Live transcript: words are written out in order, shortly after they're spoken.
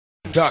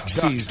Duck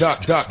season,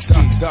 duck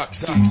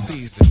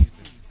season.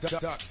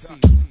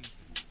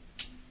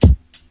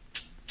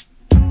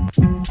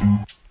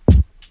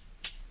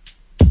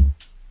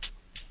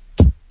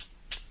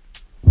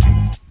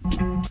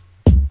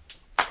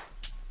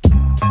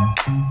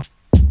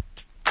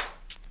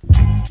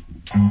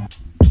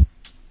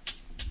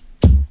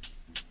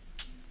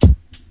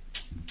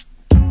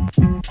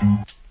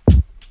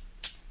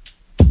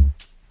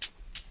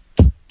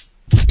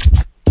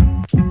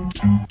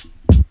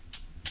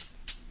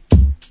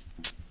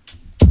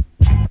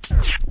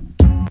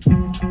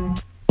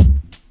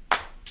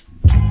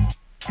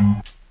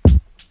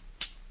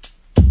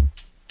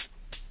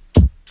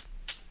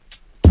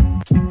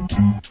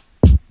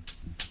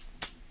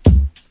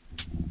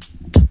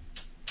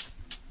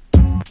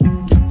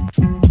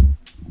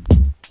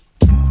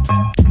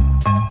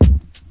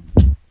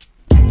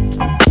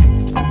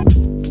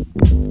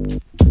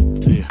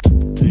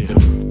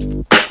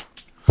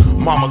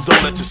 Mamas,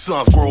 don't let your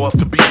sons grow up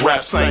to be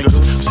rap singers,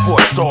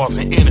 sports stars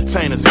and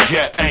entertainers and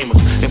gat aimers,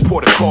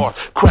 imported cars,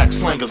 crack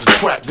slingers and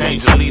track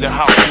danger, leader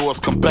house doors,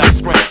 combat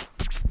strength.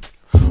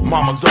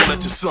 Mamas, don't let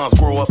your sons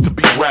grow up to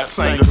be rap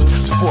singers,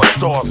 sports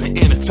stars and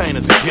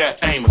entertainers and gat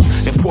aimers,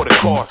 imported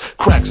cars,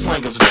 crack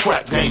slingers and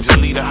track danger,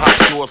 leader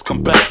house doors,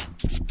 combat.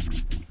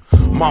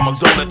 Mamas,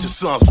 don't let your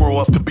sons grow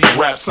up to be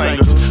rap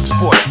singers,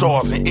 sports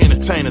stars and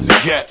entertainers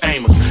and gat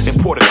aimers,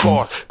 imported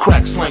cars,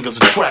 crack slingers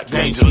and track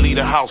danger,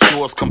 leader house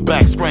doors, come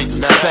back strangers.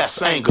 Now that's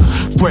anger,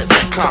 threats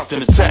and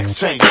constant attacks,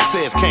 changes.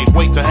 Says can't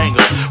wait to hang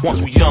us once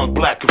we young,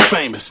 black and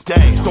famous.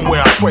 Dang,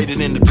 somewhere I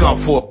traded in the gun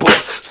for a book.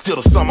 Still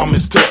the sum I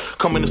mistook.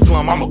 Come in the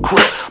slum, I'm a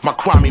crook. My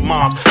crimey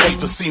moms hate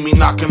to see me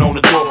knocking on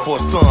the door for a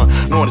son,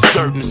 knowing it's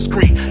dirt in the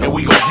street and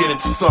we gon' get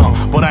into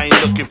some. But I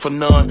ain't looking for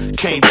none.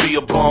 Can't be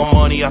a bum.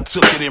 Money, I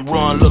took it and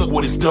run. Look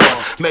what it's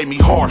done. Made me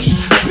harsh,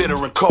 bitter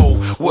and cold,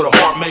 with a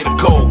heart made of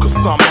gold. Cause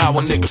somehow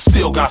a nigga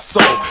still got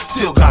soul,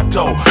 still got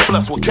dough.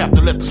 Blessed with cap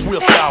to let this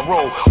real style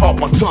roll off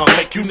my tongue,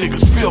 make you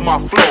niggas feel my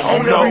flow.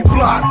 On every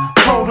block,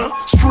 corner,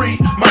 street,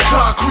 my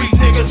concrete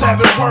niggas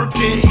have it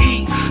working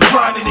heat.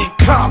 Grinding in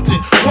Compton,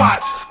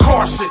 Watts,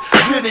 Carson,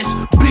 Venice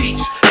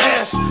Beach,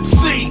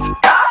 SC.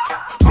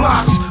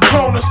 Blocks,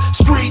 corners,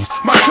 streets,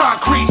 my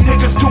concrete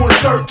niggas doing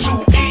dirt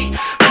to eat.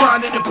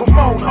 Grinding in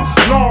Pomona,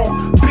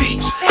 Long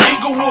Beach,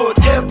 Inglewood,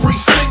 every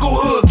single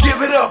hood,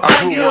 give it up,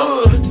 bring your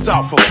hood.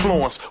 South of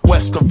Florence,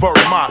 west of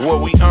Vermont, where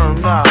we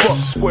earn not. Fuck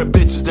square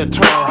bitches that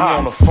turn hot.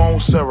 On the phone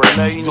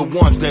serenading the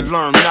ones that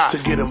learn not to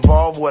get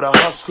involved with a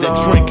hustler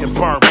that drink and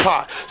burn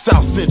pot.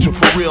 South Central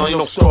for real, ain't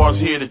no stars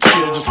here to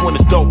chill. Just when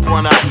the dope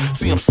run out,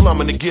 see them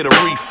slumming to get a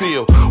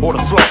refill. Or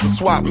the slaughter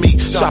swap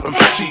meat, shopping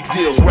for cheap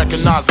deals.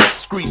 Recognizing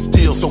street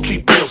steals, so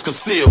keep bills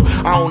concealed.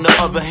 I on the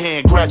other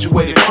hand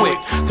graduated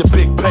quick. The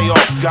big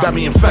payoffs got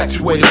me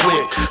infatuated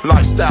with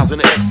lifestyles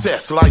in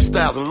excess,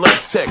 lifestyles in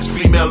latex,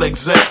 female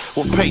execs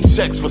with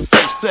paychecks for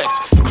safe sex,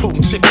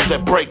 including chickens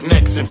that break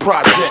necks in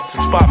projects.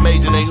 The spot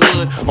major in they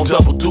hood on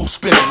double deuce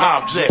spinning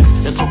objects.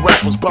 Into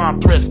rappers bomb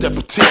threats that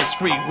pretend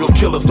street real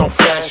killers don't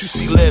flash. You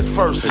see lead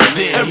first and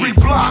then every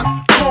block,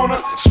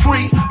 corner,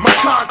 street, my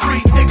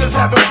concrete niggas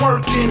have it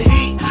working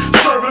heat.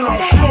 Serving on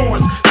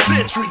Florence,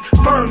 Century,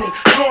 Vernon,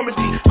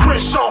 Normandy,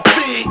 Crenshaw,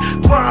 Fig.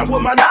 Grind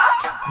with my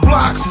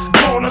blocks,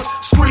 corners,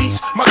 streets,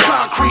 my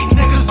concrete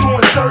niggas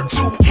doing dirt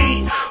to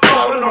eat.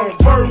 Ballin' on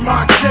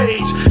Vermont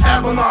Cage,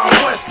 Avalon,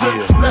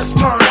 Western. Let's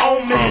turn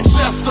on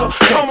Manchester.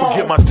 Come on.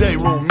 Forget my day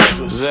room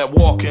niggas that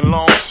walk in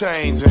long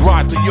chains and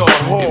ride the yard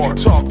hard. If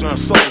you talk during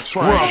Soul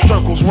Train, run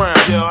circles round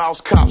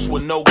jailhouse cops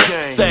with no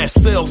game. Stash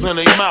cells in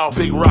their mouth,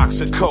 big rocks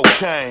and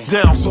cocaine.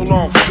 Down so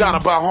long,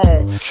 forgot about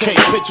home. Can't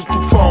picture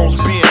through phones,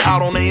 being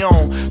out on their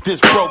own. This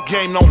broke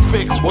game don't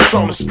fix what's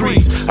on the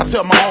streets. I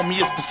tell my homie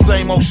it's the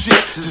same old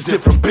shit, just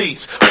different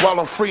beats. While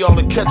I'm free, all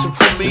they catching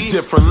for me is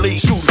different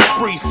leads. Shooting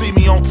spree, see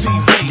me on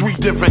TV. 3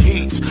 different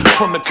heats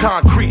from the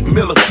concrete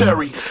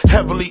military,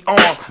 heavily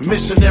armed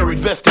missionary,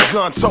 vested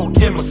gun,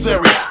 tote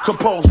emissary,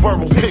 compose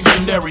verbal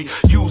dictionary,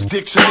 use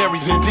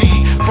dictionaries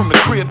indeed, from the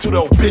crib to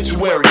the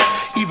obituary.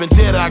 Even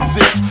dead I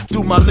exist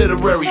through my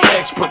literary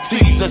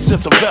expertise. That's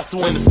just a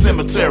vessel in the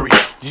cemetery.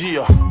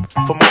 Yeah,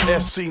 for my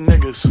SC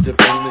niggas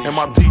and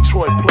my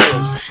Detroit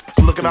players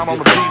looking out on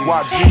the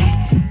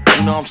BYG.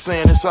 You know what I'm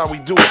saying? That's how we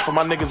do it for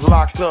my niggas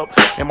locked up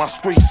and my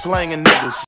street slanging niggas.